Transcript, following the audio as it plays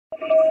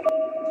Been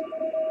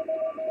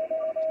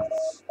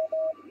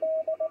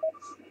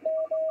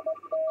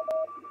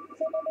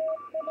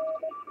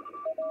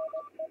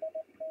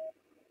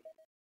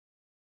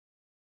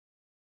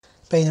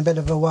a bit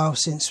of a while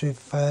since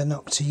we've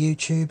knocked a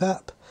YouTube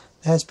up.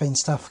 There has been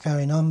stuff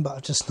going on, but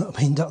I've just not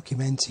been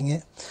documenting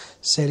it.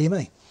 Silly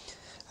me.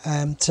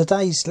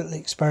 Today's little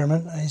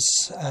experiment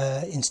is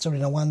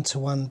installing a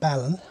one-to-one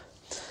balun.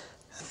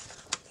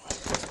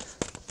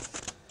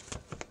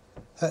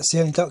 That's the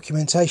only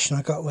documentation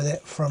I got with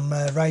it from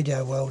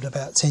Radio World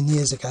about 10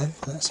 years ago.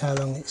 That's how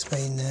long it's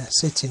been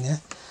sitting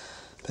there.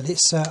 But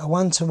it's a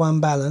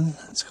one-to-one balun.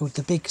 It's called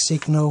the Big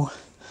Signal,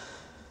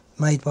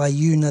 made by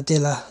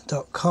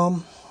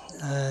unadilla.com,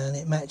 and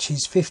it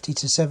matches 50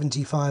 to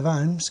 75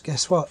 ohms.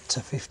 Guess what? To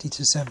 50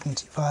 to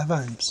 75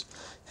 ohms.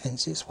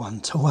 Hence it's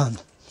one-to-one.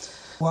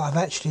 What I've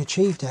actually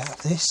achieved out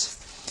of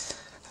this,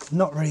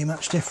 not really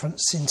much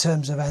difference in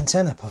terms of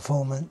antenna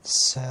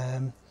performance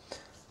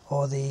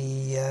or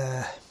the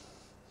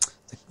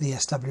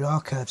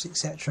SWR curves,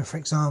 etc. For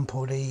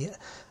example, the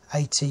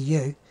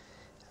ATU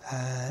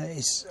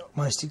is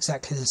almost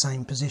exactly the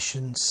same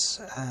positions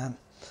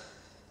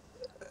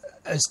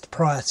as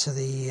prior to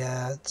the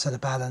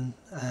balun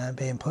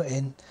being put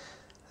in.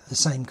 The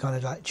same kind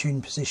of like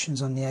tune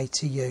positions on the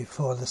ATU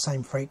for the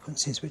same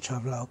frequencies which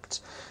I've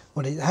logged.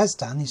 What it has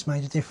done is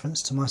made a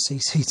difference to my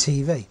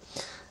CCTV.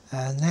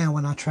 Now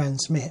when I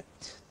transmit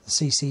the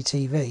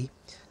CCTV,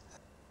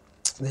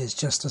 there's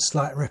just a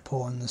slight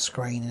ripple on the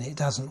screen, and it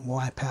doesn't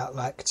wipe out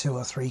like 2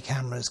 or 3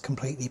 cameras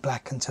completely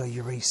black until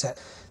you reset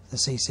the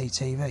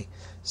CCTV.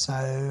 So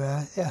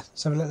yeah,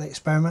 let's have a little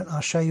experiment.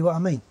 I'll show you what I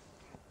mean.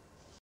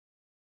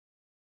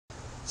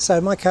 So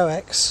my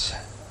coax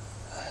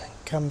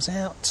comes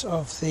out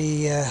of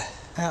the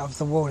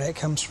wall. It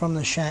comes from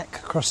the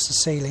shack across the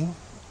ceiling,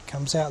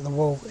 comes out the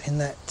wall in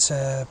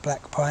that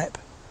black pipe,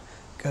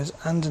 goes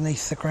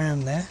underneath the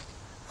ground there,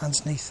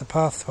 underneath the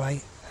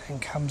pathway,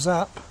 and comes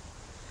up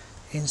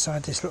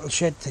inside this little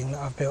shed thing that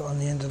I've built on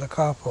the end of the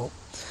carport.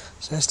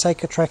 So let's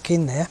take a track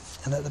in there,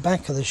 and at the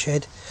back of the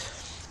shed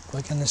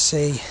we're going to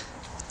see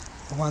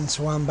the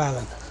one-to-one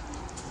balun.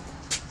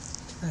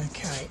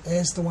 Okay,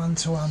 there's the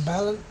one-to-one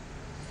balun.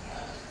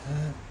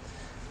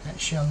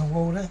 Actually on the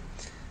wall there.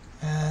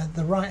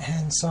 The right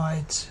hand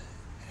side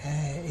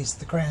is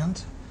the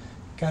ground,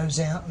 goes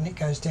out and it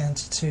goes down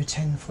to 2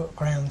 10-foot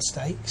ground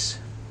stakes,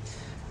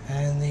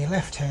 and the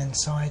left hand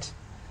side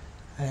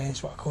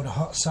is what I call the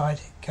hot side.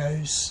 It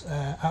goes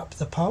up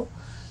the pole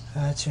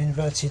to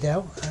inverted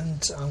L,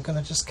 and I'm going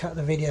to just cut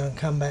the video and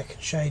come back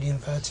and show you the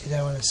inverted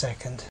L in a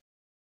second.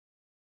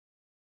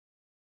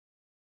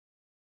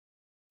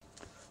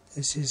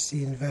 This is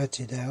the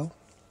inverted L.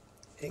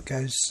 It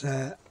goes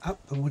up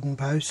the wooden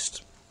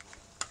post,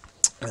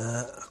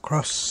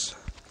 across,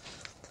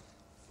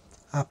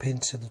 up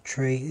into the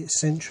tree. It's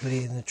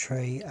centrally in the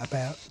tree,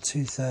 about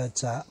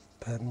 2/3 up.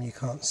 You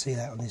can't see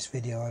that on this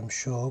video, I'm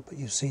sure, but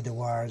you'll see the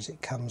wire as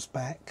it comes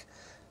back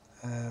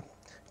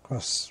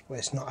across. Well,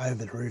 it's not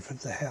over the roof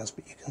of the house,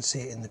 but you can see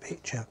it in the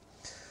picture.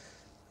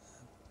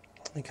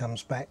 It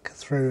comes back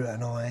through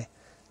an eye,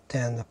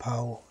 down the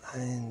pole,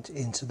 and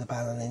into the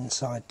balun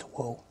inside the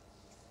wall.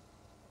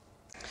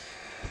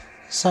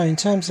 So in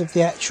terms of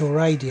the actual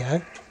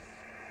radio,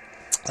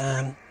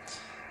 I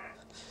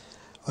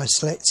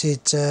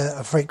selected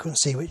a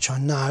frequency which I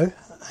know,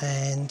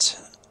 and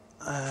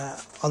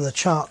on the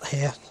chart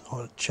here,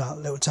 or chart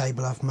little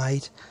table I've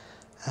made,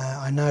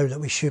 I know that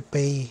we should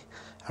be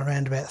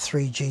around about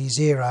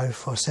 3G0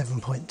 for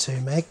 7.2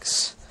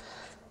 megs.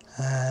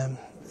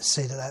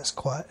 See that that's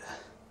quite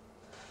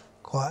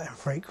a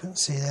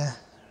frequency there,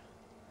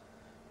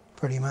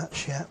 pretty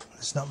much. Yeah,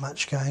 there's not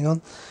much going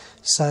on.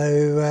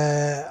 So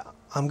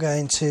I'm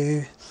going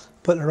to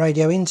put the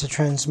radio in to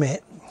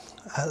transmit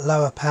at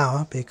lower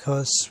power,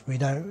 because we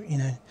don't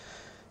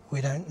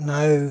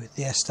know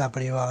the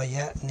SWR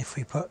yet, and if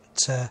we put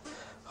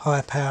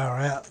high power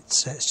out,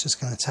 so it's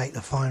just going to take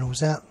the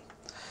finals out.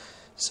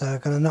 So I'm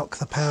going to knock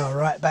the power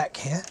right back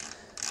here.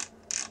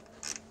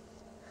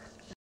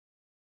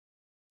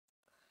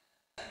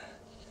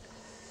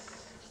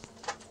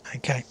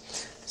 Okay,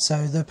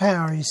 so the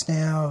power is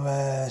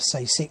now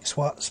say 6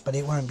 watts, but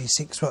it won't be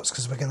 6 watts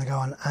because we're going to go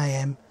on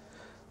AM,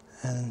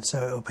 and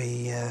so it'll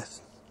be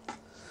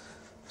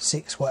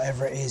 6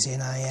 whatever it is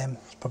in AM,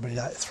 probably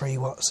like 3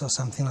 watts or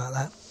something like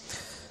that.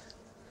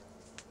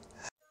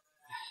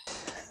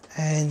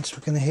 And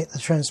we're going to hit the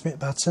transmit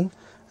button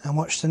and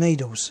watch the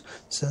needles.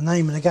 So the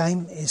name of the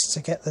game is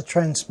to get the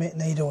transmit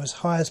needle as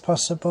high as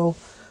possible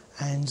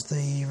and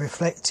the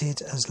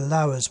reflected as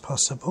low as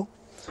possible.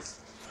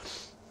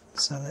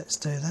 So let's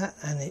do that,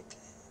 and it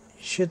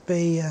should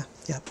be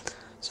yeah.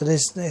 So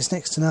there's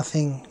next to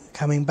nothing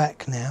coming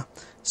back now,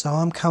 so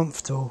I'm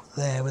comfortable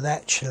there with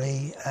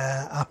actually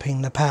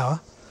upping the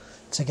power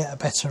to get a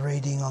better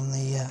reading on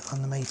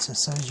the meter.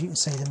 So as you can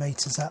see, the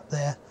meter's up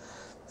there,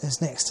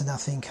 there's next to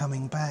nothing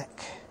coming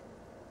back.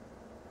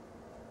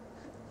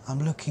 I'm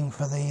looking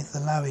for the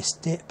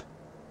lowest dip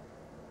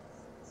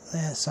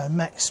there, so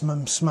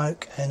maximum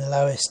smoke and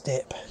lowest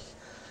dip.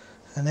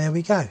 And there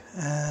we go.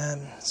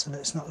 So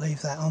let's not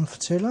leave that on for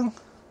too long.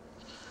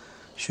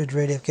 Should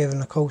really have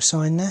given a call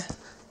sign there,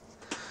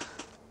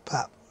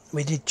 but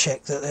we did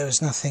check that there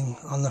was nothing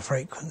on the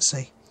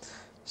frequency.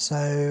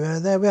 So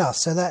there we are.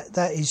 So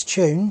that is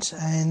tuned,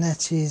 and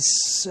that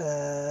is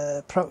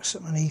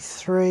approximately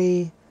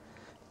 3G1,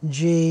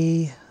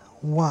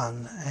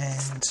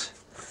 and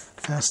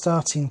our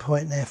starting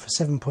point there for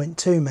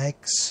 7.2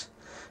 megs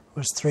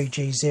was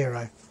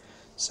 3G0.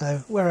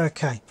 So we're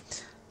okay.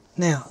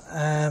 Now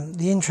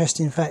the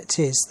interesting fact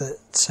is that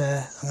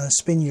I'm going to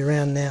spin you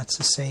around now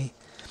to see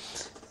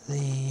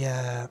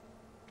the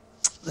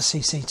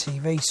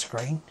CCTV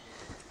screen.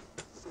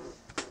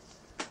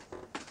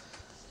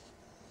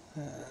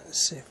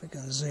 Let's see if we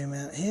can zoom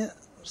out here.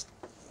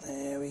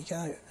 There we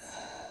go.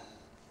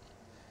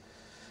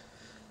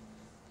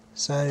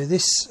 So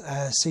this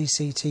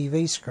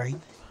CCTV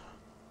screen,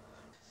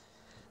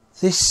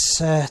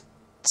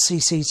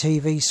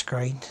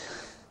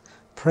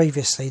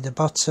 previously the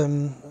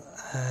bottom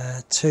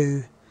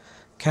two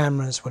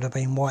cameras would have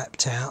been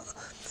wiped out.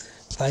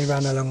 They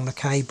run along the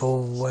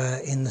cable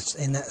in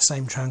that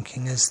same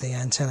trunking as the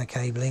antenna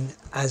cabling,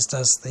 as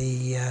does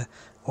the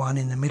one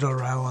in the middle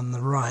row on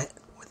the right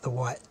with the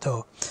white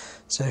door.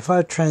 So if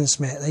I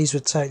transmit, these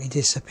would totally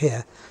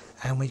disappear,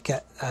 and we'd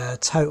get a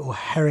total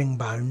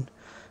herringbone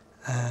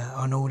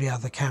on all the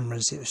other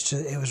cameras.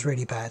 It was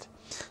really bad.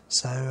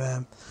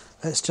 So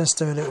let's just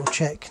do a little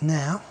check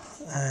now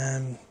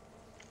and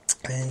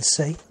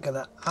see. I'm going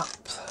to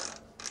up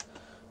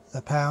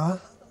the power,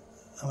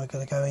 and we're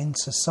going to go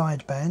into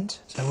sideband.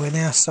 So we're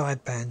now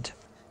sideband.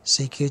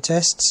 CQ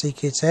test,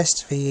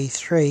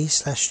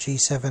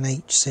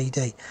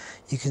 VE3/G7HCD.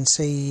 You can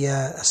see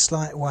a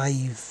slight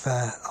wave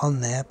on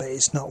there, but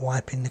it's not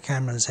wiping the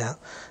cameras out.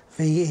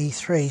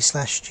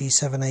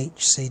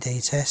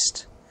 VE3/G7HCD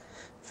test.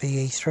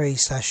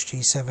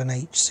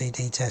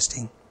 VE3/G7HCD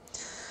testing.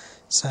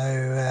 So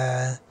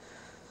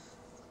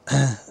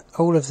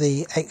all of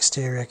the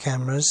exterior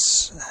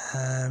cameras,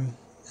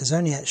 there's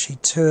only actually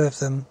 2 of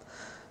them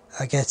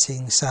are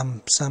getting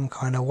some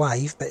kind of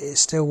wave, but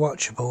it's still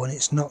watchable and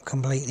it's not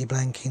completely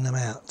blanking them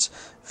out.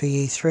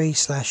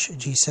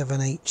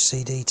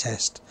 VE3/G7HCD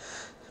test.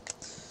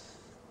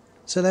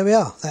 So there we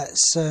are.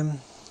 That's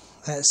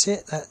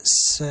it.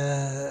 That's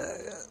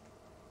a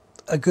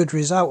good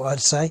result,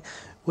 I'd say.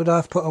 Would I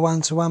have put a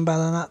 1-to-1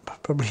 balun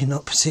up? Probably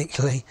not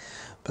particularly,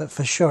 but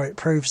for sure it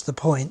proves the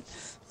point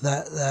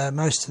that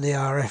most of the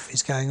RF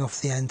is going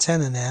off the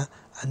antenna now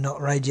and not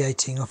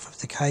radiating off of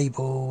the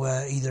cable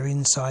either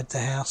inside the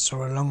house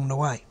or along the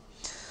way.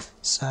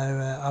 So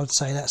I would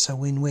say that's a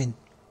win-win.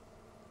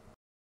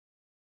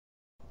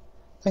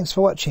 Thanks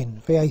for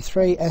watching.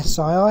 VA3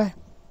 SII.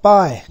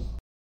 Bye.